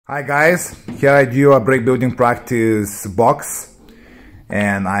Hi guys, here I do a break building practice box,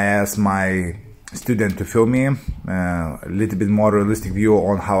 and I asked my student to film me a little bit more realistic view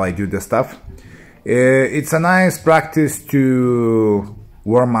on how I do the stuff. It's a nice practice to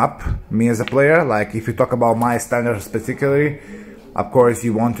warm up me as a player. Like if you talk about my standards particularly, of course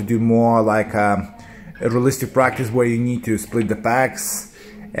you want to do more like a realistic practice where you need to split the packs,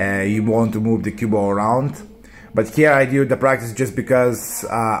 you want to move the cue ball around. But here I do the practice just because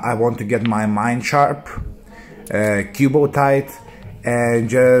I want to get my mind sharp, cue ball tight, and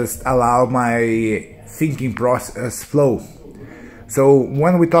just allow my thinking process flow. So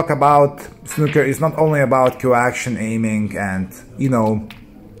when we talk about snooker, it's not only about cue action, aiming, and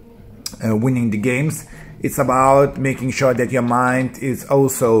winning the games. It's about making sure that your mind is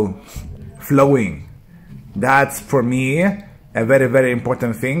also flowing. That's for me a very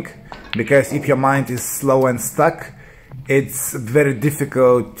important thing, because if your mind is slow and stuck, it's very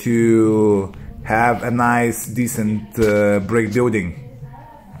difficult to have a nice decent break building.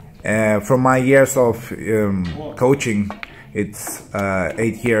 From my years of coaching, it's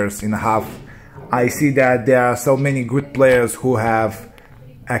 8.5 years, I see that there are so many good players who have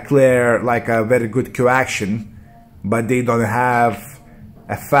a clear, like a very good cue action, but they don't have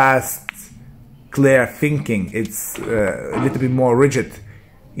a fast, clear thinking. It's a little bit more rigid.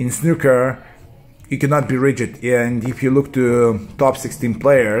 In snooker, you cannot be rigid, and if you look to top 16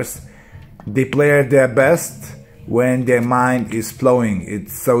 players, they play their best when their mind is flowing.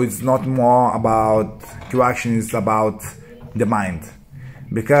 So it's not more about cue action, it's about the mind.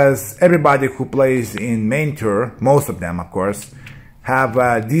 Because everybody who plays in main tour, most of them of course, have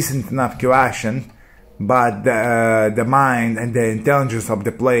a decent enough cue action, but the mind and the intelligence of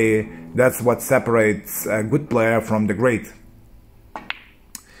the play, that's what separates a good player from the great.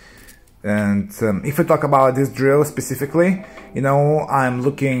 And if we talk about this drill specifically, I'm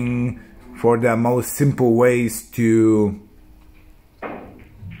looking for the most simple ways to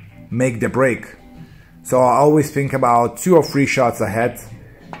make the break. So I always think about 2 or 3 shots ahead,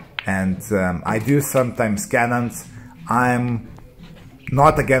 and I do sometimes cannons. I'm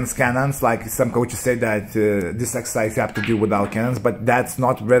not against cannons, like some coaches say that this exercise you have to do without cannons, but that's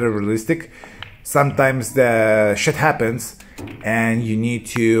not very realistic. Sometimes the shit happens and you need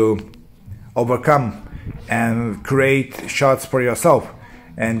to overcome and create shots for yourself,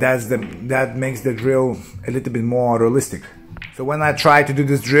 and that makes the drill a little bit more realistic. So when I try to do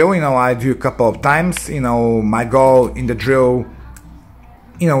this drill, I do a couple of times. My goal in the drill,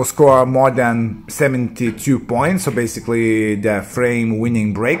 score more than 72 points, so basically the frame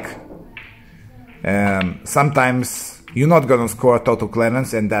winning break. Sometimes you're not gonna score total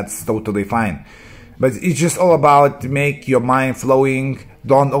clearance, and that's totally fine, but it's just all about make your mind flowing.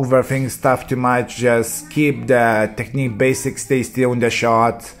 Don't overthink stuff too much, just keep the technique basic, stay still in the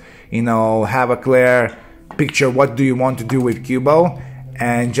shot, have a clear picture what do you want to do with cue ball,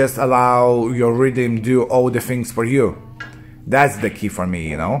 and just allow your rhythm do all the things for you. That's the key for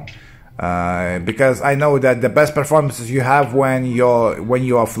me, because I know that the best performances you have when you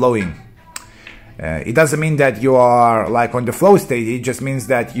are flowing. It doesn't mean that you are like on the flow state, it just means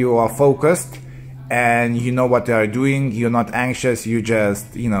that you are focused and you know what you are doing, you're not anxious, you just,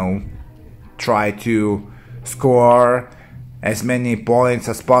 try to score as many points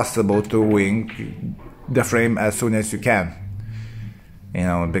as possible to win the frame as soon as you can.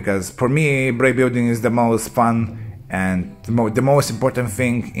 Because for me, break building is the most fun and the most important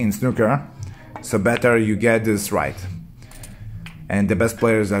thing in snooker, so better you get this right. And the best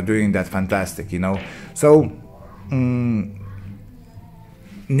players are doing that fantastic, So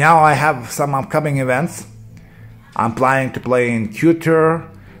now I have some upcoming events. I'm planning to play in Q Tour.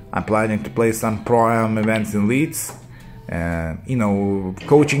 I'm planning to play some Pro-Am events in Leeds.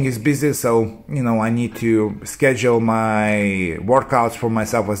 Coaching is busy, so I need to schedule my workouts for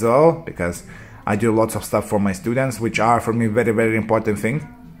myself as well, because I do lots of stuff for my students, which are for me very important thing.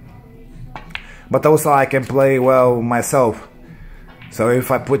 But also I can play well myself. So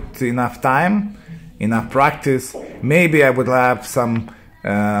if I put enough time, enough practice, maybe I would have some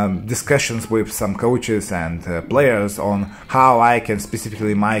discussions with some coaches and players on how I can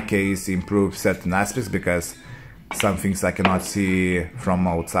specifically in my case improve certain aspects, because some things I cannot see from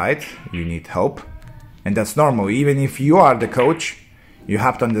outside. You need help, and that's normal. Even if you are the coach, you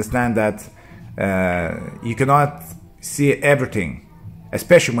have to understand that you cannot see everything,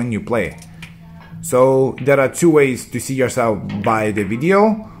 especially when you play. So there are 2 ways to see yourself: by the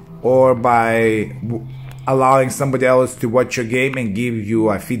video or by allowing somebody else to watch your game and give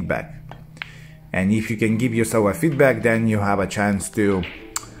you a feedback. And if you can give yourself a feedback, then you have a chance to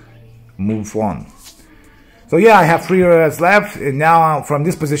move on. So yeah, I have 3 reds left, and now from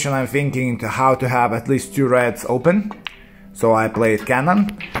this position I'm thinking to how to have at least 2 reds open. So I played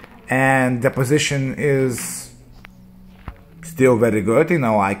cannon, and the position is still very good. You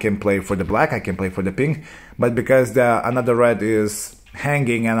know, I can play for the black, I can play for the pink, but because the another red is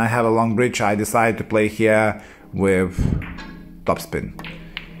hanging and I have a long bridge, I decided to play here with topspin.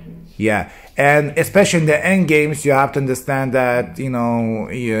 Yeah, and especially in the end games, you have to understand that, you know,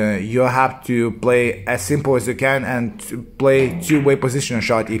 you have to play as simple as you can and to play two-way position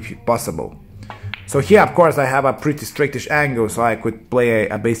shot if possible. So here, of course, I have a pretty straightish angle, so I could play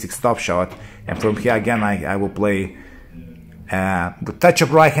a basic stop shot, and from here again I will play the touch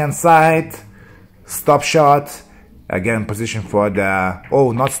up right hand side, stop shot, again position for the,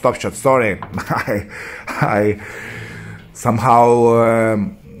 oh, not stop shot, sorry, I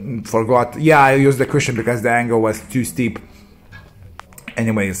somehow forgot. Yeah, I used the cushion because the angle was too steep.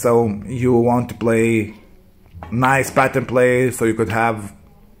 Anyway, so you want to play nice pattern play, so you could have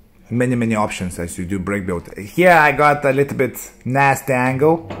many options as you do break build. Here I got a little bit nasty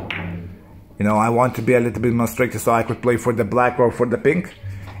angle. You know, I want to be a little bit more strict, so I could play for the black or for the pink.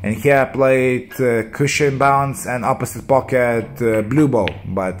 And here I played cushion bounce and opposite pocket blue ball.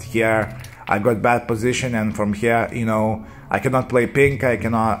 But here I got bad position, and from here, you know, I cannot play pink. I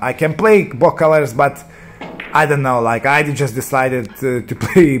can play both colors, but I don't know. Like, I just decided to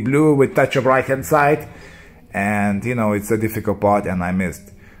play blue with touch of right hand side, and you know, it's a difficult part, and I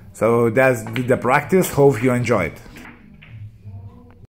missed. So that's the practice. Hope you enjoyed.